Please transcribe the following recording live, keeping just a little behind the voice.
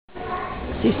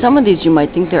See, some of these you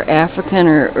might think they're African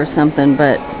or something,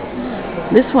 but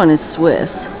this one is Swiss.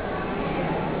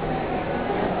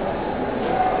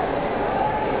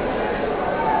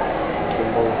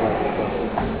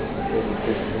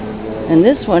 And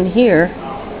this one here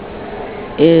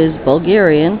is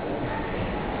Bulgarian.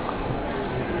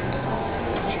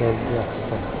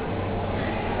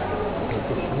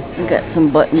 We've got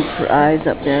some buttons for eyes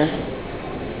up there.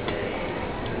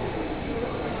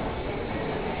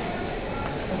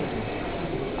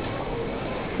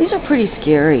 These are pretty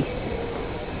scary.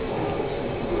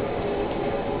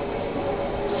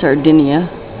 Sardinia.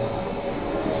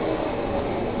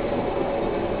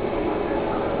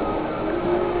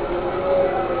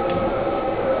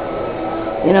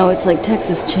 You know, it's like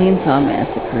Texas Chainsaw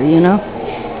Massacre, you know?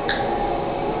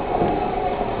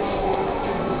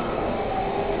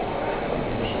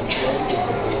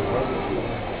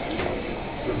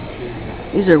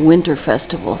 These are winter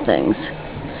festival things.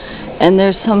 And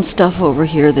there's some stuff over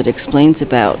here that explains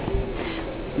about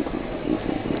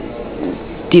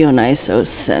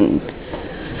Dionysos, and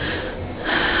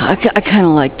I kind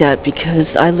of like that because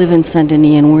I live in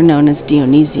Sardinia and we're known as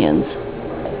Dionysians.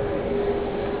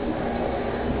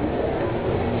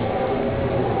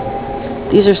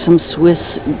 These are some Swiss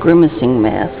grimacing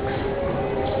masks.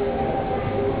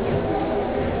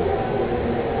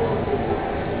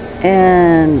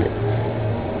 And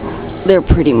they're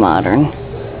pretty modern.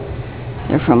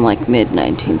 They're from like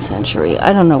mid-19th century.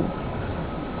 I don't know.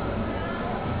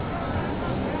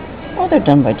 Oh, they're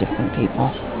done by different people,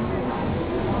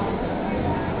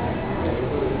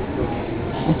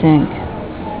 I think.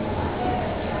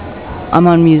 I'm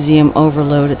on museum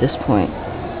overload at this point.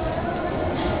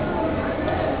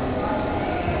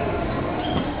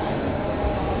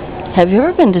 Have you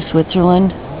ever been to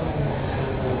Switzerland?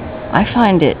 I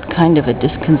find it kind of a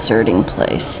disconcerting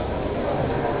place.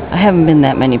 I haven't been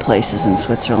that many places in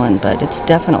Switzerland, but it's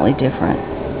definitely different.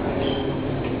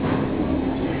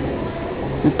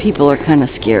 The people are kind of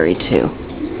scary too.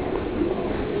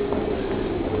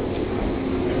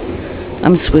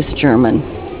 I'm Swiss-German.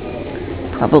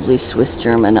 Probably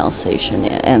Swiss-German Alsatian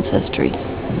ancestry.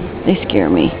 They scare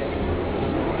me.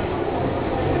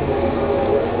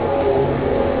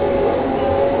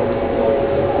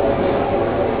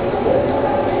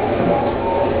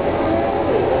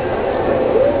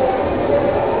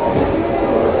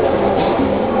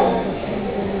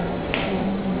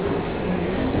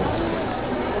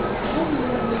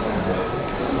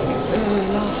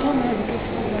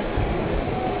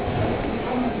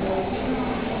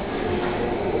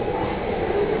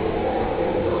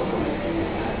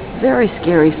 Very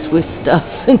scary Swiss stuff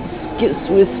and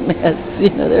Swiss masks, you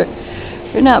know,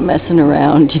 they're not messing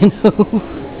around, you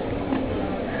know.